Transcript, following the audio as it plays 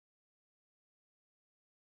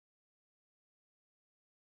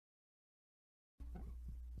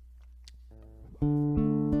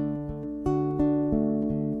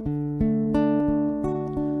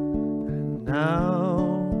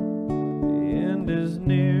end is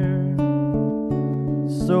near,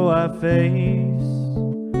 so I face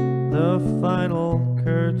the final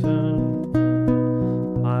curtain.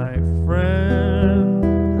 My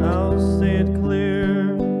friend, I'll say it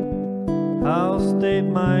clear, I'll state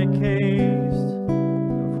my case,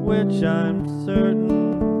 of which I'm certain.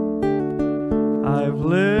 I've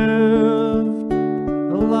lived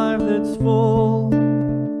a life that's full.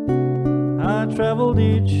 I traveled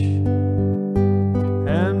each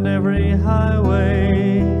and every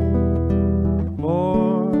highway,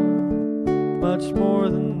 much more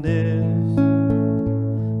than this.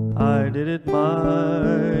 I did it my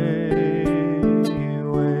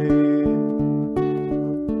way.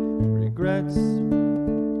 Regrets,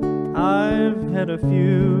 I've had a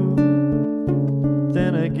few,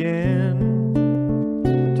 then again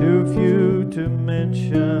too few to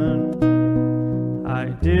mention. I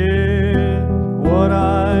did what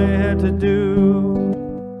I had to do,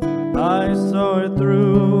 I saw it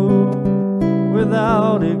through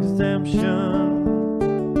without exemption.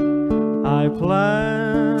 I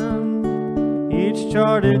planned each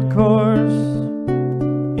charted course,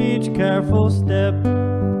 each careful step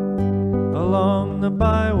along the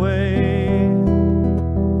byway.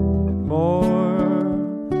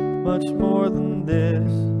 Much more than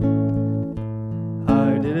this,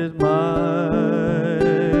 I did it my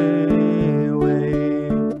way.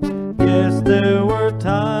 Yes, there were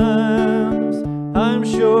times, I'm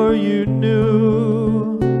sure you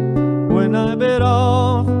knew, when I bit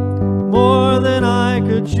off more than I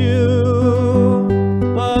could chew.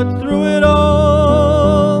 But through it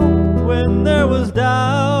all, when there was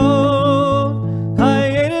doubt, I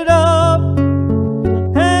ate it up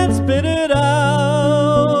and spit it out.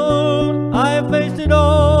 I faced it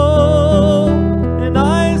all and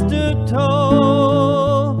I stood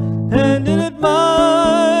tall and did it my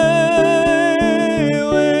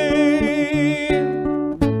way.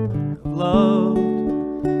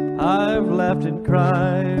 I've laughed and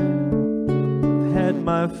cried, I've had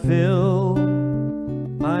my fill,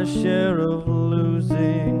 my share of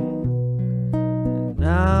losing. And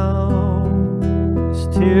now, as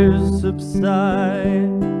tears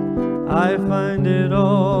subside, I find it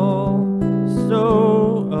all so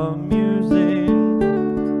amusing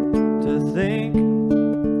to think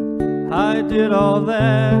I did all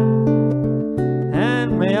that,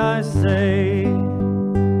 and may I say,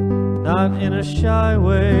 not in a shy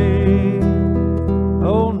way.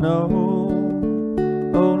 Oh no,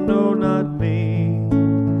 not me.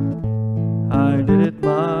 I did it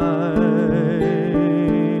my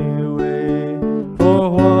way. For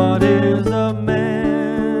what is a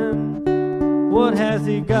man? What has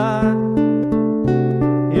he got?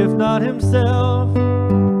 If not himself,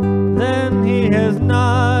 then he has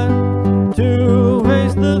not to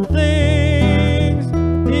face the things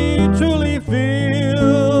he truly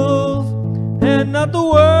feels, and not the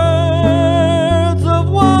words of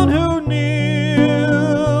one who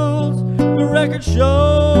kneels. The record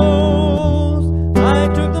shows